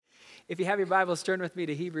If you have your Bibles, turn with me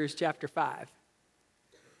to Hebrews chapter 5.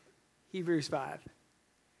 Hebrews 5.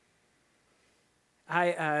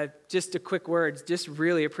 Just a quick word, just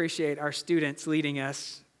really appreciate our students leading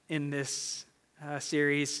us in this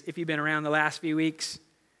series. If you've been around the last few weeks,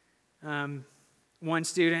 one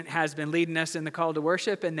student has been leading us in the call to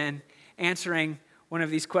worship and then answering one of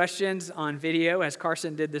these questions on video, as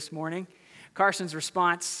Carson did this morning. Carson's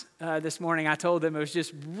response this morning, I told him it was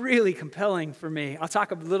just really compelling for me. I'll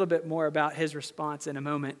talk a little bit more about his response in a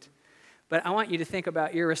moment. But I want you to think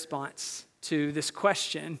about your response to this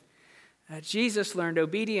question. Jesus learned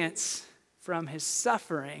obedience from his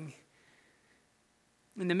suffering.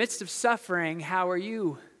 In the midst of suffering, how are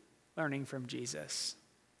you learning from Jesus?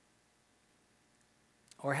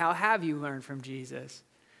 Or how have you learned from Jesus?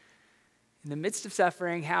 In the midst of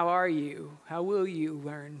suffering, how are you? How will you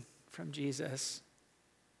learn from Jesus?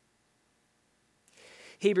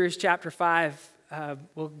 Hebrews chapter 5,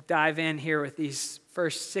 we'll dive in here with these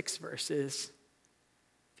first 6 verses.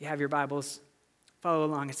 If you have your Bibles, follow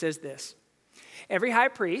along. It says this: Every high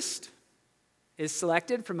priest is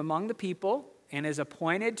selected from among the people and is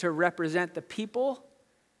appointed to represent the people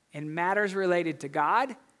in matters related to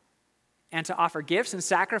God and to offer gifts and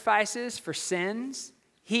sacrifices for sins.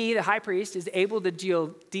 He, the high priest, is able to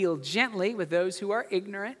deal gently with those who are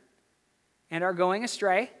ignorant and are going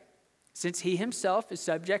astray, since he himself is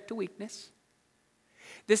subject to weakness.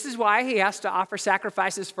 This is why he has to offer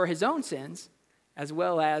sacrifices for his own sins, as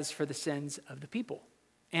well as for the sins of the people.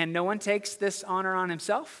 And no one takes this honor on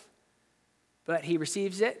himself, but he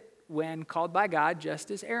receives it when called by God,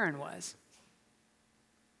 just as Aaron was.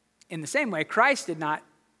 In the same way, Christ did not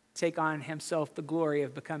take on himself the glory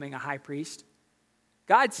of becoming a high priest.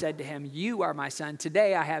 God said to him, "You are my son.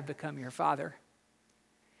 Today I have become your father."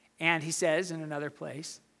 And he says in another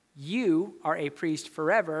place, "You are a priest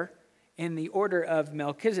forever in the order of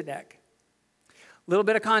Melchizedek." A little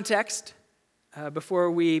bit of context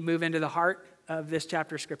before we move into the heart of this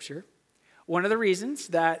chapter of Scripture. One of the reasons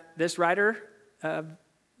that this writer of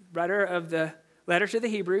the letter to the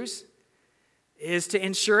Hebrews is to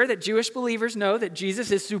ensure that Jewish believers know that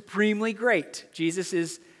Jesus is supremely great. Jesus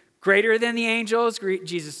is greater than the angels.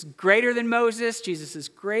 Jesus is greater than Moses. Jesus is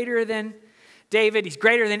greater than David. He's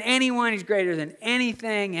greater than anyone. He's greater than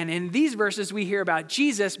anything. And in these verses, we hear about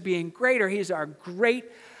Jesus being greater. He's our great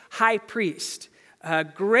high priest,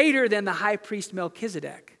 greater than the high priest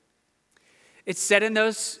Melchizedek. It's said in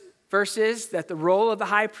those verses that the role of the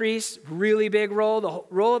high priest, really big role, the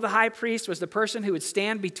role of the high priest was the person who would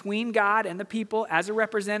stand between God and the people as a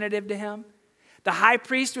representative to him. The high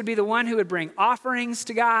priest would be the one who would bring offerings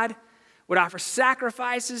to God, would offer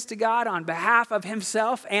sacrifices to God on behalf of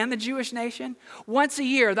himself and the Jewish nation. Once a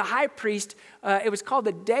year, the high priest, it was called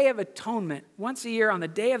the Day of Atonement. Once a year on the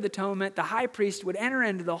Day of Atonement, the high priest would enter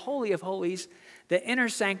into the Holy of Holies, the inner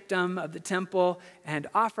sanctum of the temple, and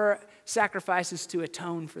offer sacrifices to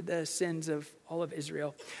atone for the sins of all of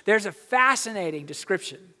Israel. There's a fascinating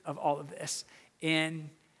description of all of this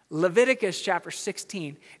in Leviticus chapter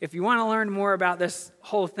 16. If you want to learn more about this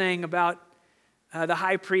whole thing about the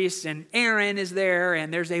high priest, and Aaron is there,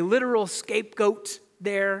 and there's a literal scapegoat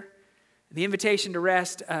there, the invitation to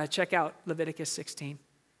rest, check out Leviticus 16.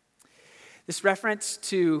 This reference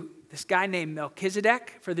to this guy named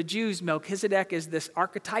Melchizedek. For the Jews, Melchizedek is this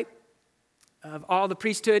archetype of all the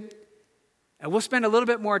priesthood. And we'll spend a little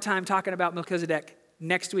bit more time talking about Melchizedek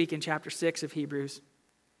next week in chapter 6 of Hebrews.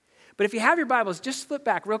 But if you have your Bibles, just flip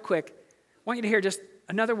back real quick. I want you to hear just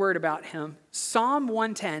another word about him. Psalm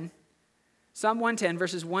 110,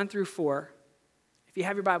 verses 1 through 4. If you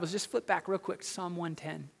have your Bibles, just flip back real quick to Psalm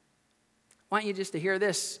 110. I want you just to hear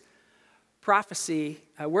this prophecy,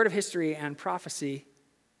 a word of history and prophecy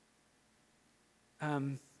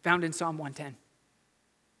found in Psalm 110.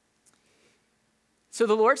 So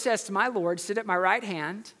the Lord says to my Lord, "Sit at my right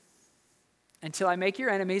hand until I make your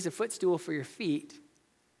enemies a footstool for your feet.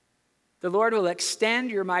 The Lord will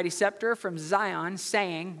extend your mighty scepter from Zion,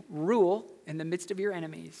 saying, 'Rule in the midst of your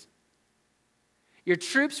enemies.' Your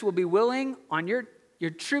troops will be willing on your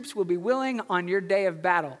day of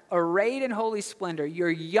battle, arrayed in holy splendor.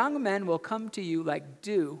 Your young men will come to you like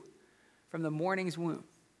dew from the morning's womb.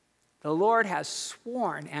 The Lord has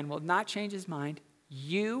sworn and will not change his mind.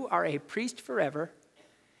 You are a priest forever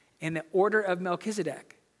in the order of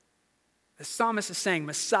Melchizedek." The psalmist is saying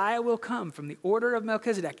Messiah will come from the order of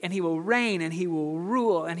Melchizedek, and he will reign and he will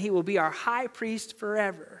rule and he will be our high priest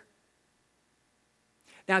forever.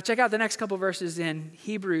 Now check out the next couple verses in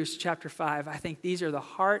Hebrews chapter 5. I think these are the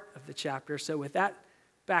heart of the chapter. So with that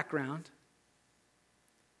background,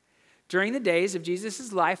 during the days of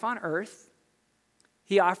Jesus' life on earth,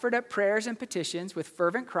 he offered up prayers and petitions with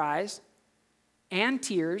fervent cries and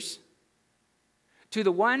tears to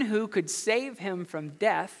the one who could save him from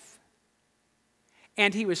death,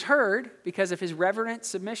 and he was heard because of his reverent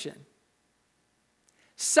submission.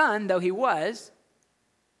 Son though he was,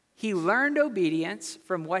 he learned obedience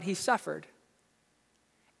from what he suffered.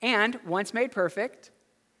 And once made perfect,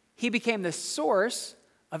 he became the source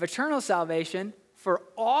of eternal salvation for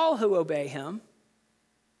all who obey him,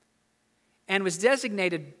 and was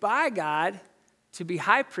designated by God to be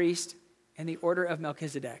high priest in the order of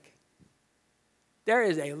Melchizedek. There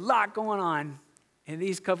is a lot going on in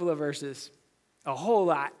these couple of verses, a whole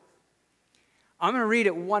lot. I'm going to read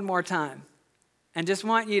it one more time and just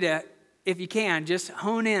want you to, if you can, just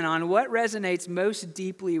hone in on what resonates most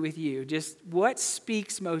deeply with you, just what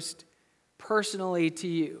speaks most personally to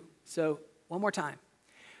you. So, one more time.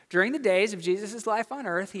 During the days of Jesus' life on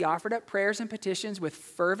earth, he offered up prayers and petitions with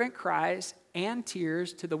fervent cries and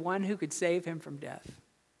tears to the one who could save him from death.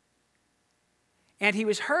 And he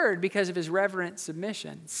was heard because of his reverent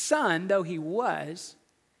submission. Son though he was,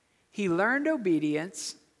 he learned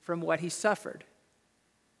obedience from what he suffered.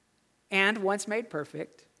 And once made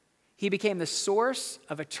perfect, he became the source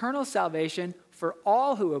of eternal salvation for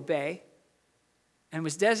all who obey, and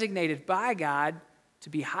was designated by God to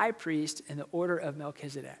be high priest in the order of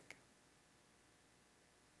Melchizedek.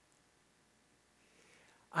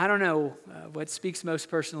 I don't know what speaks most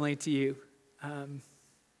personally to you.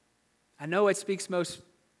 I know what speaks most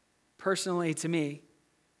personally to me.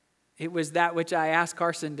 It was that which I asked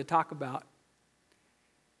Carson to talk about.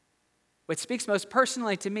 What speaks most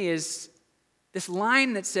personally to me is this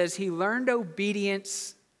line that says he learned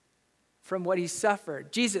obedience from what he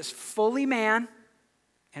suffered. Jesus, fully man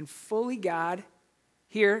and fully God.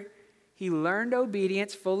 Here, he learned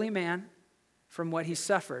obedience, fully man, from what he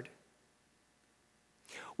suffered.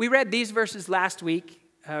 We read these verses last week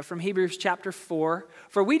from Hebrews chapter 4.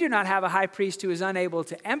 For we do not have a high priest who is unable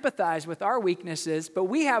to empathize with our weaknesses, but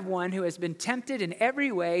we have one who has been tempted in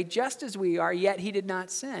every way, just as we are, yet he did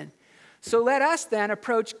not sin. So let us then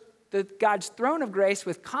approach God's throne of grace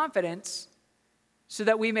with confidence, so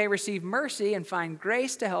that we may receive mercy and find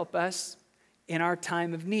grace to help us in our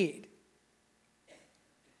time of need.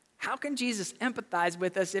 How can Jesus empathize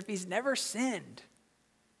with us if he's never sinned?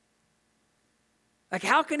 Like,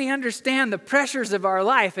 how can he understand the pressures of our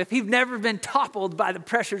life if he's never been toppled by the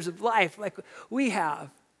pressures of life like we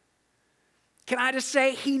have? Can I just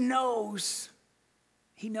say, he knows.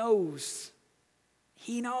 He knows.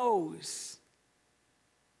 He knows.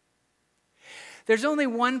 There's only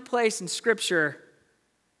one place in Scripture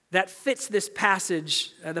that fits this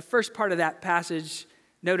passage, the first part of that passage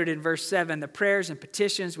noted in verse 7, the prayers and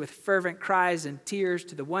petitions with fervent cries and tears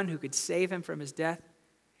to the one who could save him from his death.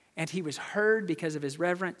 And he was heard because of his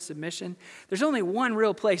reverent submission. There's only one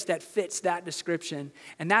real place that fits that description,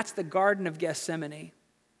 and that's the Garden of Gethsemane.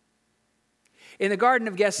 In the Garden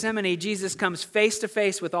of Gethsemane, Jesus comes face to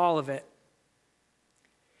face with all of it.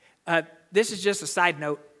 This is just a side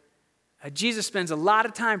note. Jesus spends a lot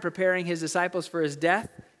of time preparing his disciples for his death.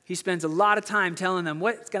 He spends a lot of time telling them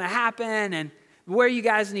what's going to happen and where you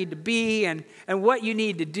guys need to be and what you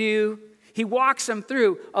need to do. He walks them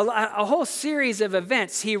through a whole series of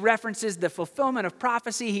events. He references the fulfillment of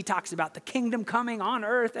prophecy. He talks about the kingdom coming on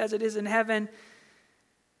earth as it is in heaven.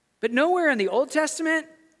 But nowhere in the Old Testament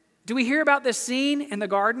do we hear about this scene in the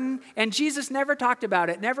garden, and Jesus never talked about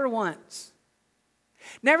it, never once.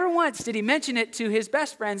 Never once did he mention it to his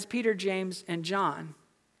best friends, Peter, James, and John.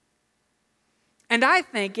 And I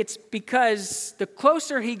think it's because the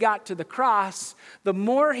closer he got to the cross, the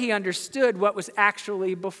more he understood what was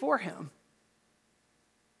actually before him.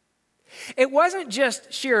 It wasn't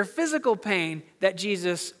just sheer physical pain that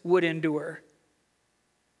Jesus would endure.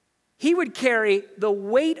 He would carry the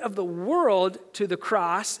weight of the world to the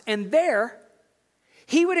cross, and there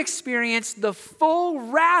he would experience the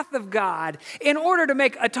full wrath of God in order to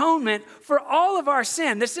make atonement for all of our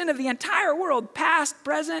sin, the sin of the entire world, past,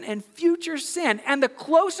 present, and future sin. And the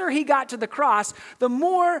closer he got to the cross, the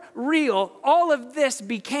more real all of this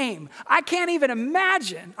became. I can't even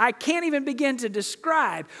imagine. I can't even begin to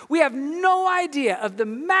describe. We have no idea of the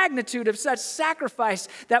magnitude of such sacrifice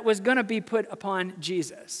that was going to be put upon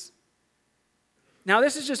Jesus. Now,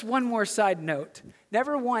 this is just one more side note.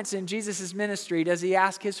 Never once in Jesus' ministry does he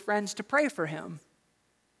ask his friends to pray for him.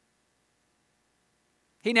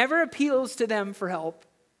 He never appeals to them for help.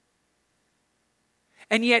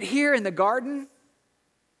 And yet here in the garden,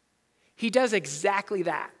 he does exactly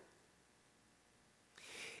that.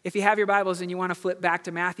 If you have your Bibles and you want to flip back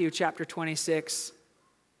to Matthew chapter 26,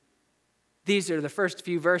 these are the first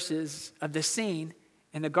few verses of the scene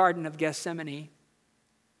in the Garden of Gethsemane.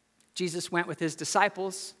 Jesus went with his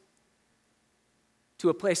disciples to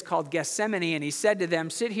a place called Gethsemane, and he said to them,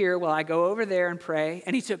 "Sit here while I go over there and pray."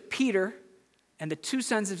 And he took Peter and the two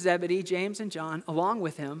sons of Zebedee, James and John, along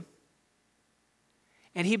with him.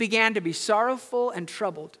 And he began to be sorrowful and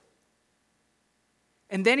troubled.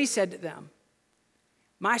 And then he said to them,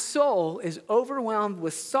 "My soul is overwhelmed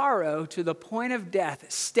with sorrow to the point of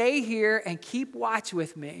death. Stay here and keep watch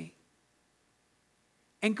with me."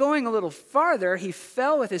 And going a little farther, he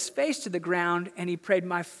fell with his face to the ground and he prayed,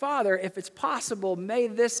 "My Father, if it's possible, may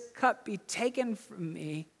this cup be taken from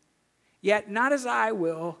me. Yet not as I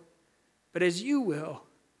will, but as you will."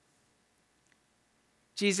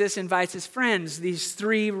 Jesus invites his friends, these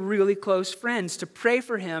three really close friends, to pray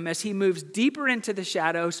for him as he moves deeper into the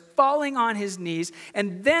shadows, falling on his knees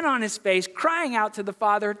and then on his face, crying out to the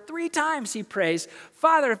Father. 3 times he prays,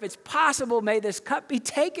 "Father, if it's possible, may this cup be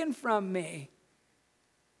taken from me."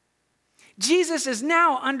 Jesus is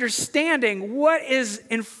now understanding what is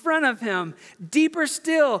in front of him. Deeper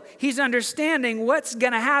still, he's understanding what's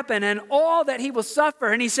going to happen and all that he will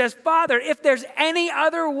suffer. And he says, "Father, if there's any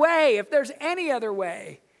other way,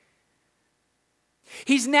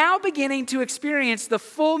 He's now beginning to experience the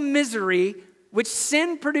full misery which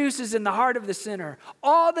sin produces in the heart of the sinner.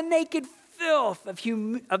 All the naked filth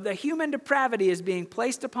of the human depravity is being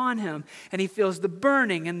placed upon him, and he feels the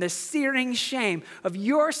burning and the searing shame of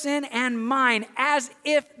your sin and mine as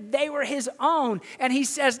if they were his own. And he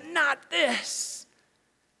says, not this,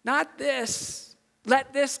 let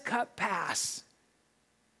this cup pass.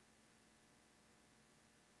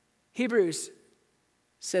 Hebrews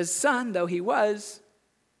says, son though he was,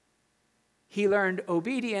 he learned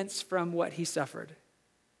obedience from what he suffered.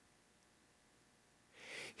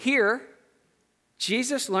 Here,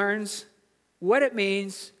 Jesus learns what it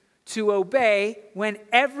means to obey when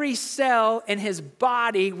every cell in his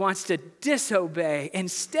body wants to disobey.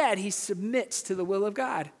 Instead, he submits to the will of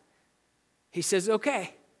God. He says,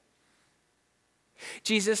 okay.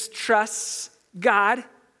 Jesus trusts God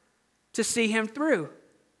to see him through.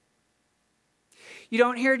 You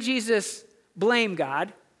don't hear Jesus blame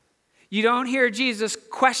God. You don't hear Jesus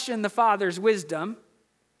question the Father's wisdom.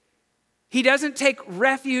 He doesn't take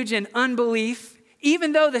refuge in unbelief.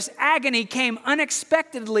 Even though this agony came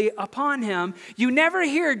unexpectedly upon him, you never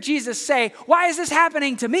hear Jesus say, why is this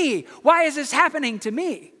happening to me? Why is this happening to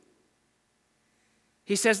me?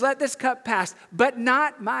 He says, let this cup pass, but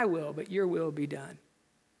not my will, but your will be done.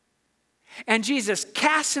 And Jesus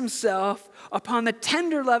casts himself upon the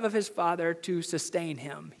tender love of his Father to sustain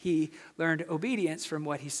him. He learned obedience from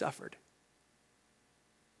what he suffered.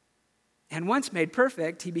 And once made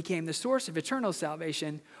perfect, he became the source of eternal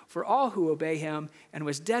salvation for all who obey him and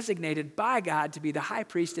was designated by God to be the high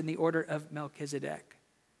priest in the order of Melchizedek.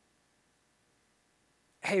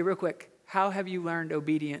 Hey, real quick, how have you learned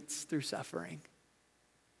obedience through suffering?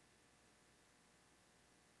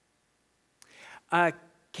 I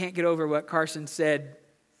can't get over what Carson said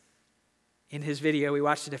in his video. We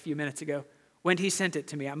watched it a few minutes ago. When he sent it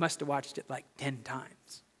to me, I must have watched it like 10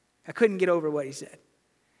 times. I couldn't get over what he said.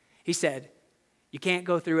 He said, you can't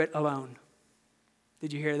go through it alone.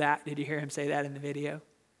 Did you hear that? Did you hear him say that in the video?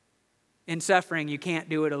 In suffering, you can't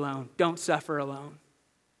do it alone. Don't suffer alone.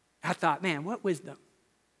 I thought, man, what wisdom.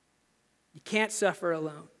 You can't suffer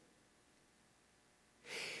alone.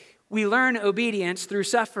 We learn obedience through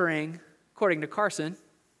suffering, according to Carson,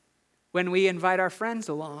 when we invite our friends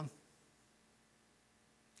along.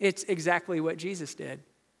 It's exactly what Jesus did.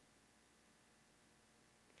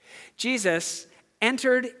 Jesus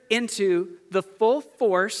entered into the full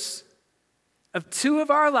force of 2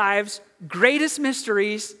 of our lives' greatest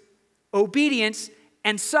mysteries, obedience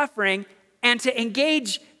and suffering, and to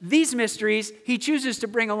engage these mysteries, he chooses to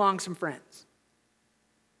bring along some friends.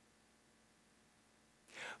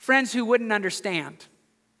 Friends who wouldn't understand.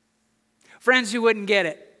 Friends who wouldn't get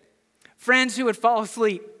it. Friends who would fall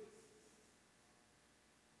asleep.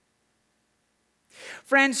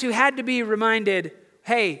 Friends who had to be reminded,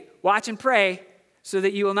 hey, watch and pray, so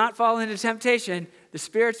that you will not fall into temptation. The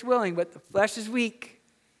spirit's willing, but the flesh is weak.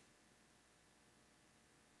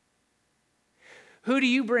 Who do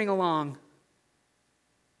you bring along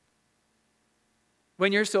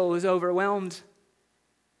when your soul is overwhelmed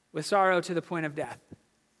with sorrow to the point of death?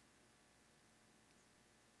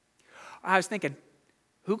 I was thinking,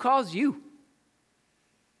 who calls you?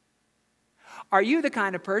 Are you the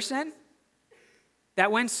kind of person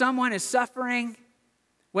that when someone is suffering,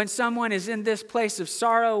 when someone is in this place of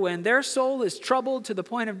sorrow, when their soul is troubled to the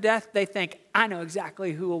point of death, they think, I know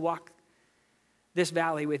exactly who will walk this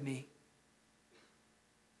valley with me.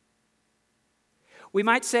 We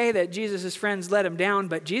might say that Jesus' friends let him down,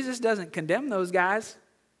 but Jesus doesn't condemn those guys.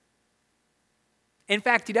 In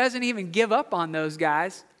fact, he doesn't even give up on those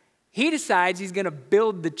guys. He decides he's going to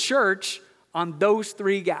build the church on those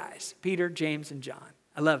three guys, Peter, James, and John.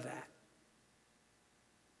 I love that.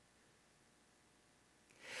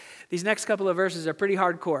 These next couple of verses are pretty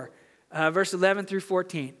hardcore. Verse 11 through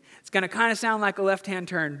 14. It's going to kind of sound like a left-hand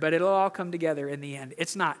turn, but it'll all come together in the end.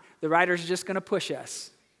 It's not. The writer's just going to push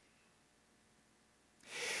us.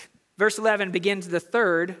 Verse 11 begins the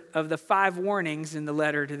third of the 5 warnings in the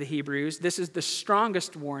letter to the Hebrews. This is the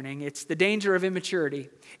strongest warning. It's the danger of immaturity.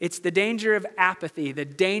 It's the danger of apathy, the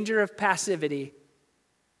danger of passivity.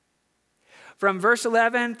 From verse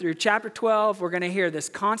 11 through chapter 12, we're going to hear this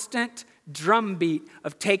constant drumbeat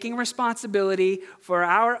of taking responsibility for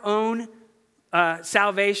our own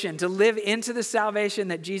salvation, to live into the salvation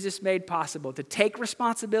that Jesus made possible, to take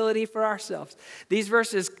responsibility for ourselves. These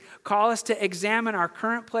verses call us to examine our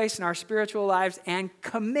current place in our spiritual lives and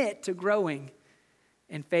commit to growing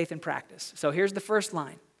in faith and practice. So here's the first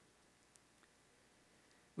line.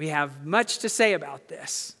 We have much to say about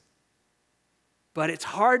this, but it's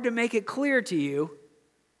hard to make it clear to you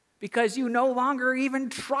because you no longer even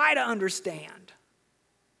try to understand.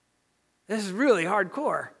 This is really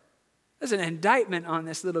hardcore. There's an indictment on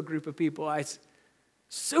this little group of people. It's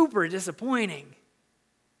super disappointing.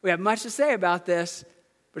 We have much to say about this,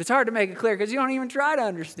 but it's hard to make it clear because you don't even try to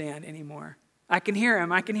understand anymore. I can hear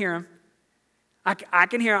him. I can hear him. I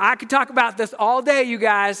can hear him. I could talk about this all day, you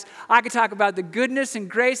guys. I could talk about the goodness and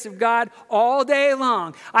grace of God all day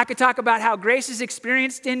long. I could talk about how grace is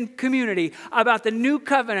experienced in community, about the new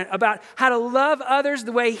covenant, about how to love others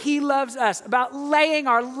the way he loves us, about laying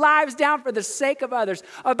our lives down for the sake of others,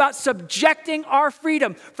 about subjecting our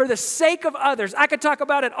freedom for the sake of others. I could talk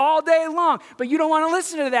about it all day long, but you don't want to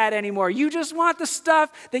listen to that anymore. You just want the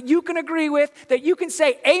stuff that you can agree with, that you can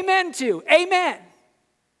say amen to. Amen.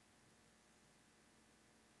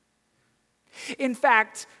 In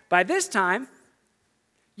fact, by this time,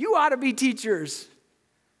 you ought to be teachers.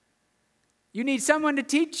 You need someone to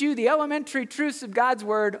teach you the elementary truths of God's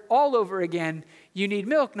word all over again. You need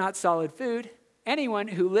milk, not solid food. Anyone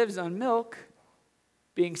who lives on milk,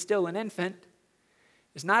 being still an infant,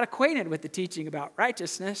 is not acquainted with the teaching about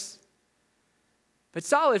righteousness. But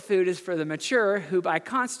solid food is for the mature who by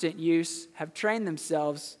constant use have trained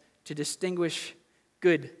themselves to distinguish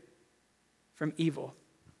good from evil.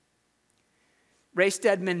 Ray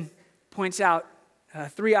Stedman points out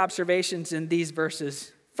 3 observations in these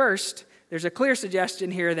verses. First, there's a clear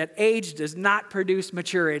suggestion here that age does not produce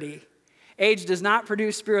maturity. Age does not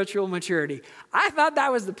produce spiritual maturity. I thought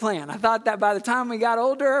that was the plan. I thought that by the time we got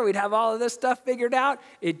older, we'd have all of this stuff figured out.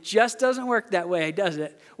 It just doesn't work that way, does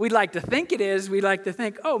it? We'd like to think it is. We'd like to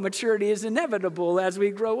think, oh, maturity is inevitable as we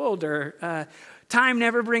grow older. Time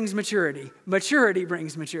never brings maturity. Maturity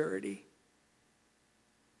brings maturity.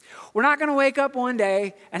 We're not going to wake up one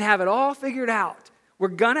day and have it all figured out. We're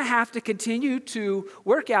going to have to continue to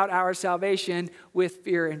work out our salvation with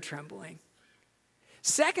fear and trembling.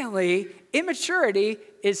 Secondly, immaturity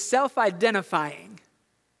is self-identifying.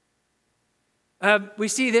 We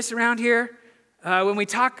see this around here. When we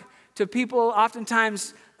talk to people,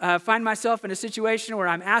 oftentimes find myself in a situation where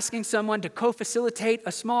I'm asking someone to co-facilitate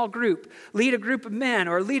a small group, lead a group of men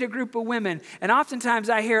or lead a group of women. And oftentimes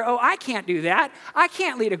I hear, oh, I can't do that. I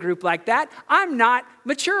can't lead a group like that. I'm not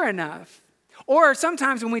mature enough. Or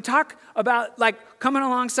sometimes when we talk about like coming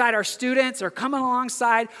alongside our students or coming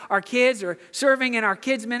alongside our kids or serving in our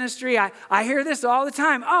kids' ministry, I hear this all the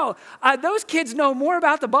time. Oh, those kids know more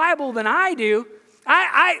about the Bible than I do.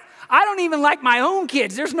 I don't even like my own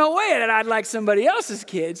kids. There's no way that I'd like somebody else's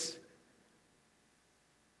kids.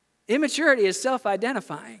 Immaturity is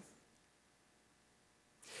self-identifying.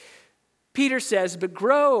 Peter says, but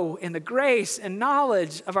grow in the grace and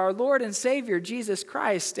knowledge of our Lord and Savior, Jesus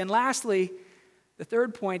Christ. And lastly, the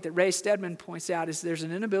third point that Ray Stedman points out is there's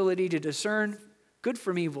an inability to discern good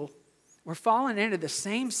from evil. We're falling into the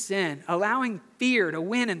same sin, allowing fear to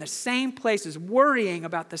win in the same places, worrying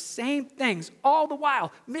about the same things, all the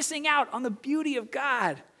while missing out on the beauty of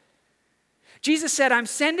God. Jesus said, I'm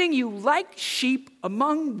sending you like sheep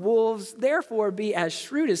among wolves, therefore be as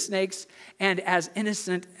shrewd as snakes and as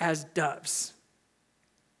innocent as doves.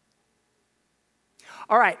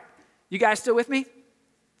 All right, you guys still with me?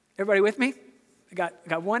 Everybody with me? I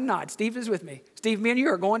got one nod. Steve is with me. Steve, me and you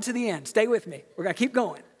are going to the end. Stay with me. We're going to keep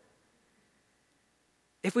going.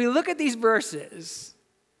 If we look at these verses,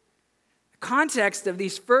 the context of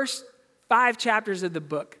these first 5 chapters of the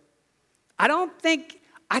book, I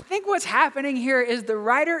think what's happening here is the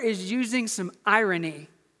writer is using some irony.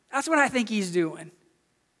 That's what I think he's doing.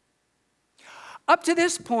 Up to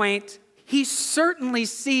this point, he certainly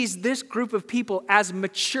sees this group of people as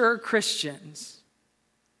mature Christians.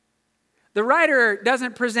 The writer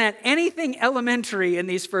doesn't present anything elementary in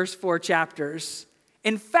these first 4 chapters.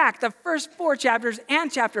 In fact, the first 4 chapters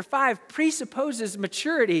and chapter 5 presupposes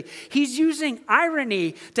maturity. He's using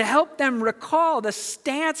irony to help them recall the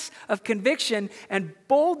stance of conviction and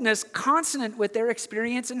boldness consonant with their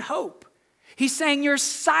experience and hope. He's saying you're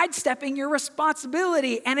sidestepping your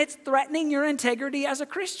responsibility and it's threatening your integrity as a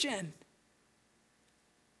Christian.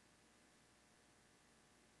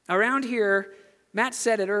 Around here, Matt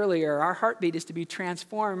said it earlier, our heartbeat is to be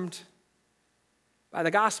transformed by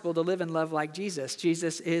the gospel to live and love like Jesus.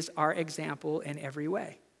 Jesus is our example in every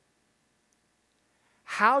way.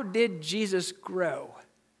 How did Jesus grow?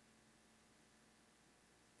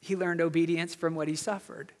 He learned obedience from what he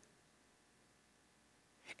suffered.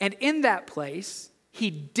 And in that place, he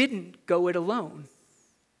didn't go it alone.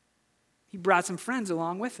 He brought some friends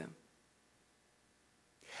along with him.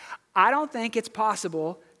 I don't think it's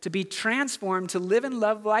possible to be transformed to live and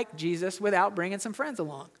love like Jesus without bringing some friends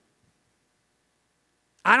along.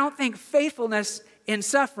 I don't think faithfulness in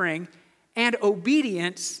suffering and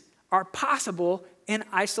obedience are possible in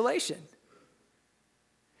isolation.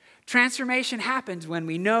 Transformation happens when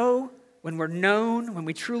we know, when we're known, when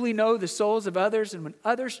we truly know the souls of others, and when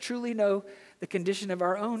others truly know the condition of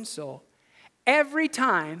our own soul. Every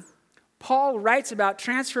time Paul writes about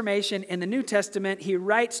transformation in the New Testament, he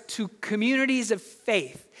writes to communities of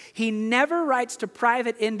faith. He never writes to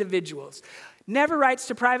private individuals. Never writes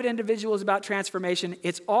to private individuals about transformation.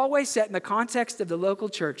 It's always set in the context of the local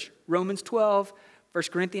church. Romans 12, 1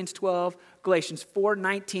 Corinthians 12, Galatians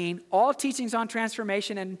 4:19, all teachings on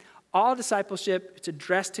transformation and all discipleship, it's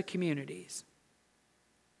addressed to communities.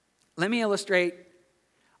 Let me illustrate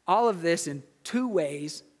all of this in 2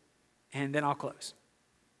 ways, and then I'll close.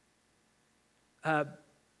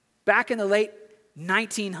 Back in the late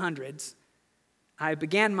 1900s, I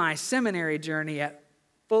began my seminary journey at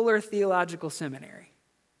Fuller Theological Seminary.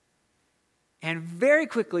 And very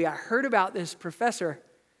quickly, I heard about this professor,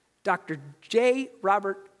 Dr. J.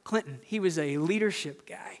 Robert Clinton. He was a leadership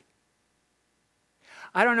guy.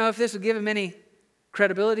 I don't know if this will give him any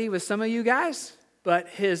credibility with some of you guys, but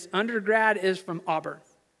his undergrad is from Auburn.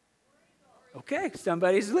 Okay,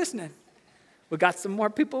 somebody's listening. We got some more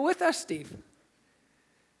people with us, Steve.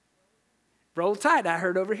 Roll Tide, I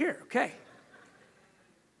heard over here. Okay.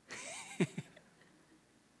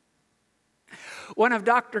 One of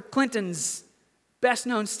Dr. Clinton's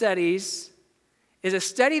best-known studies is a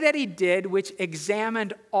study that he did which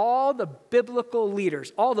examined all the biblical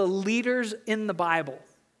leaders, all the leaders in the Bible.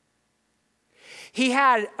 He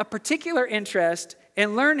had a particular interest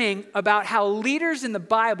in learning about how leaders in the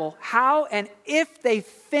Bible, how and if they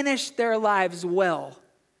finished their lives well.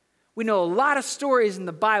 We know a lot of stories in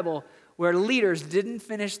the Bible where leaders didn't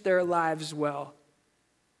finish their lives well.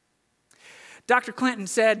 Dr. Clinton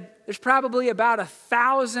said there's probably about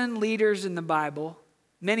 1,000 leaders in the Bible.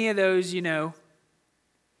 Many of those you know.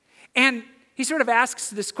 And he sort of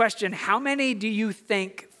asks this question, how many do you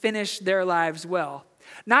think finished their lives well?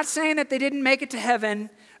 Not saying that they didn't make it to heaven,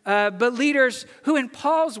 but leaders who, in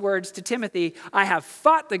Paul's words to Timothy, I have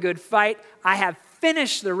fought the good fight, I have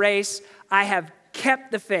finished the race, I have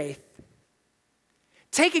kept the faith.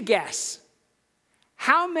 Take a guess.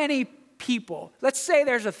 How many people, let's say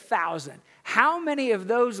there's 1,000, how many of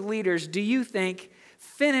those leaders do you think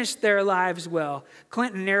finished their lives well?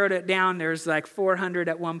 Clinton narrowed it down. There's like 400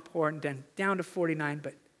 at one point, and down to 49.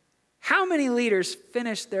 But how many leaders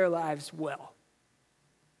finished their lives well?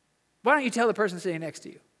 Why don't you tell the person sitting next to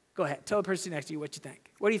you? Go ahead. Tell the person sitting next to you what you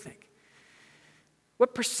think. What do you think?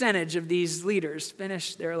 What percentage of these leaders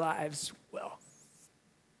finished their lives well?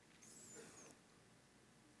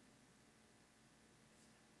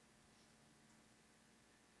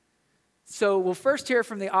 So we'll first hear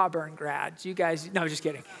from the Auburn grads. You guys, no, just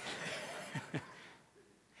kidding.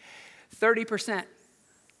 30%.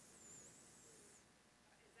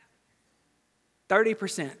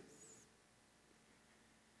 30%.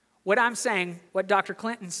 What I'm saying, what Dr.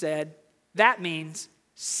 Clinton said, that means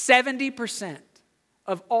 70%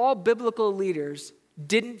 of all biblical leaders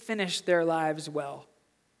didn't finish their lives well.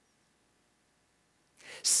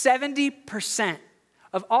 70%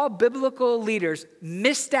 of all biblical leaders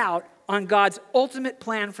missed out on God's ultimate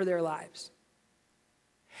plan for their lives.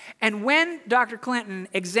 And when Dr. Clinton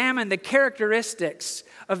examined the characteristics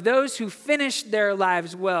of those who finished their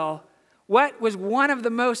lives well, what was one of the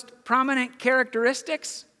most prominent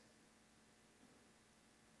characteristics?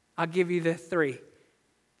 I'll give you the 3.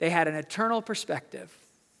 They had an eternal perspective.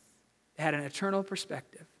 They had an eternal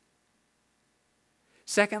perspective.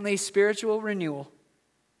 Secondly, spiritual renewal.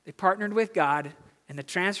 They partnered with God in the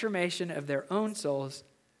transformation of their own souls.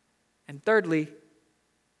 And thirdly,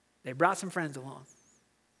 They brought some friends along.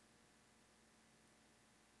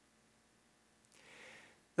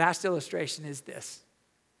 Last illustration is this.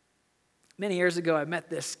 Many years ago, I met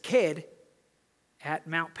this kid at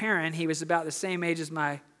Mount Perrin. He was about the same age as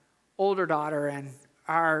my older daughter, and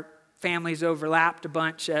our families overlapped a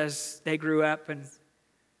bunch as they grew up. And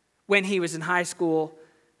when he was in high school,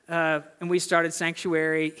 and we started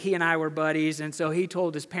Sanctuary, he and I were buddies, and so he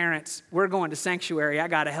told his parents, we're going to Sanctuary. I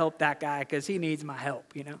got to help that guy because he needs my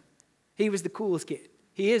help, you know. He was the coolest kid.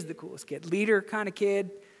 He is the coolest kid. Leader kind of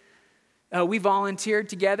kid. We volunteered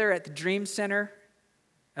together at the Dream Center.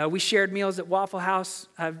 We shared meals at Waffle House.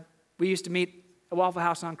 We used to meet at Waffle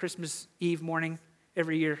House on Christmas Eve morning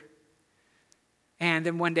every year. And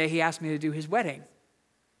then one day he asked me to do his wedding.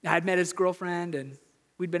 I had met his girlfriend, and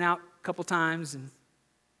we'd been out a couple times, and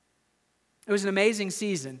it was an amazing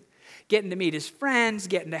season, getting to meet his friends,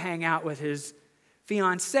 getting to hang out with his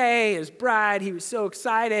fiancée, his bride. He was so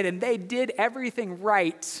excited, and they did everything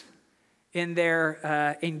right in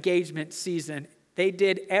their engagement season. They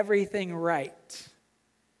did everything right.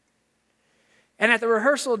 And at the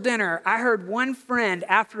rehearsal dinner, I heard one friend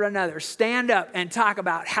after another stand up and talk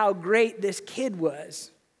about how great this kid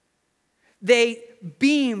was. They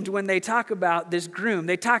beamed when they talk about this groom.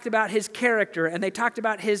 They talked about his character, and they talked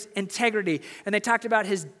about his integrity, and they talked about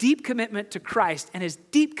his deep commitment to Christ and his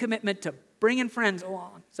deep commitment to bringing friends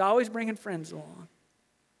along. He's always bringing friends along.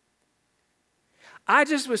 I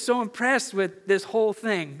just was so impressed with this whole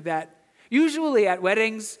thing that usually at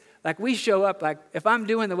weddings, like we show up, like if I'm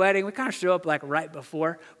doing the wedding, we kind of show up like right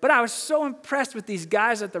before. But I was so impressed with these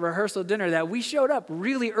guys at the rehearsal dinner that we showed up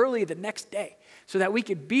really early the next day so that we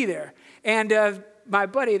could be there. And my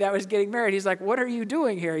buddy that was getting married, he's like, what are you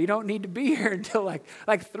doing here? You don't need to be here until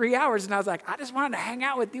like 3 hours. And I was like, I just wanted to hang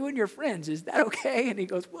out with you and your friends. Is that okay? And he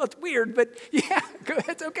goes, well, it's weird, but yeah,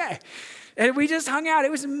 it's okay. And we just hung out.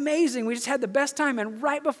 It was amazing. We just had the best time. And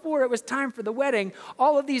right before it was time for the wedding,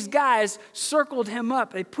 all of these guys circled him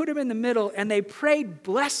up. They put him in the middle, and they prayed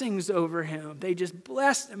blessings over him. They just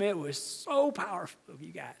blessed him. It was so powerful,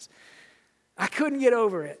 you guys. I couldn't get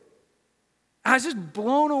over it. I was just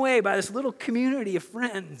blown away by this little community of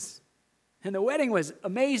friends. And the wedding was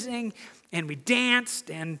amazing, and we danced.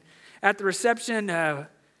 And at the reception, there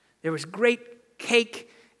was great cake.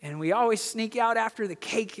 And we always sneak out after the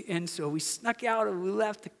cake. And so we snuck out and we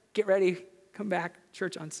left to get ready, come back to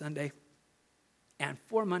church on Sunday. And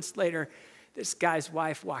 4 months later, this guy's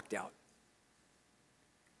wife walked out.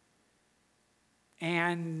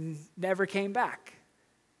 And never came back.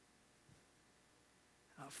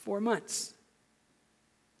 4 months.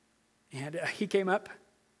 And he came up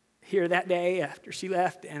here that day after she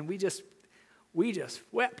left. And we just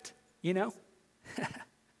wept, you know.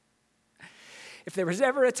 If there was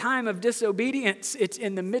ever a time of disobedience, it's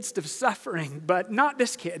in the midst of suffering, but not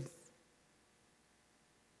this kid.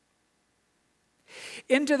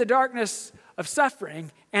 Into the darkness of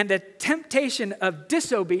suffering and the temptation of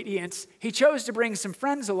disobedience, he chose to bring some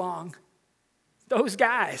friends along, those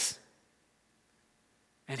guys.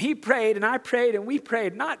 And he prayed, and I prayed, and we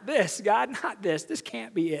prayed, not this, God, not this. This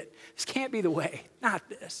can't be it. This can't be the way, not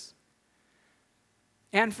this.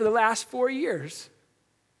 And for the last 4 years,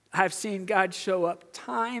 I've seen God show up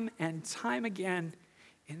time and time again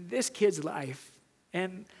in this kid's life.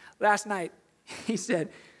 And last night, he said,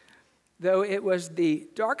 though it was the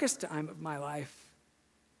darkest time of my life,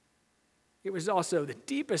 it was also the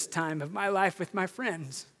deepest time of my life with my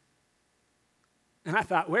friends. And I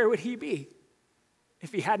thought, where would he be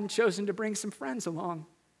if he hadn't chosen to bring some friends along?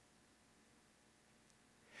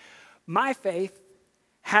 My faith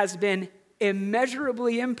has been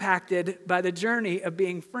immeasurably impacted by the journey of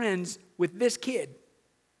being friends with this kid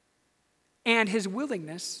and his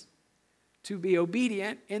willingness to be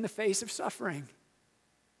obedient in the face of suffering.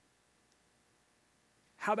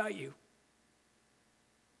 How about you?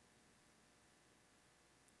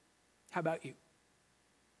 How about you?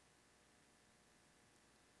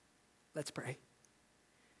 Let's pray.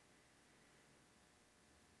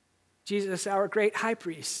 Jesus, our great high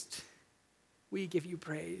priest, we give you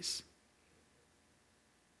praise.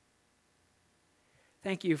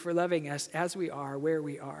 Thank you for loving us as we are, where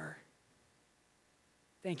we are.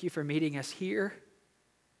 Thank you for meeting us here,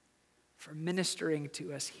 for ministering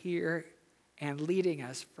to us here, and leading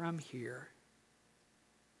us from here.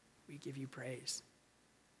 We give you praise.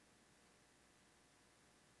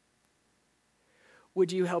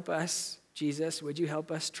 Would you help us, Jesus? Would you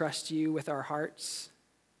help us trust you with our hearts?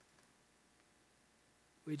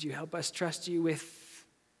 Would you help us trust you with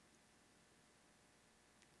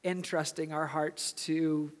entrusting our hearts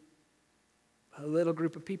to a little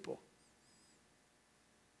group of people?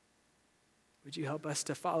 Would you help us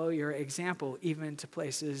to follow your example, even to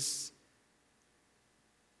places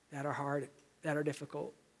that are hard, that are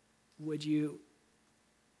difficult? Would you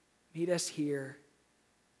meet us here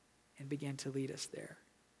and begin to lead us there?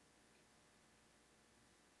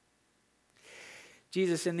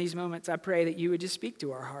 Jesus, in these moments, I pray that you would just speak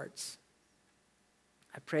to our hearts.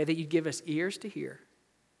 I pray that you'd give us ears to hear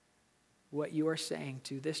what you are saying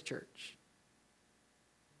to this church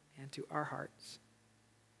and to our hearts.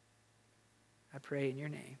 I pray in your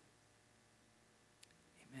name.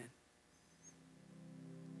 Amen.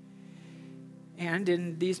 And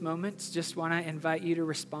in these moments, just want to invite you to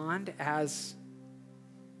respond as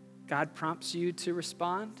God prompts you to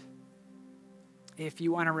respond. If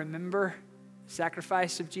you want to remember the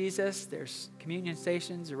sacrifice of Jesus, there's communion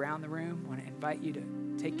stations around the room. I want to invite you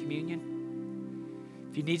to take communion.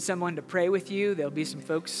 If you need someone to pray with you, there'll be some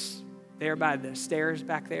folks there by the stairs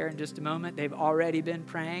back there in just a moment. They've already been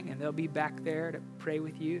praying, and they'll be back there to pray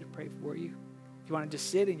with you, to pray for you. If you want to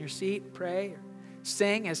just sit in your seat and pray or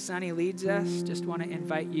sing as Sonny leads us, just want to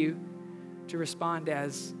invite you to respond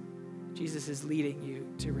as Jesus is leading you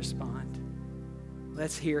to respond.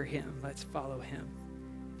 Let's hear him. Let's follow him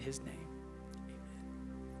in his name.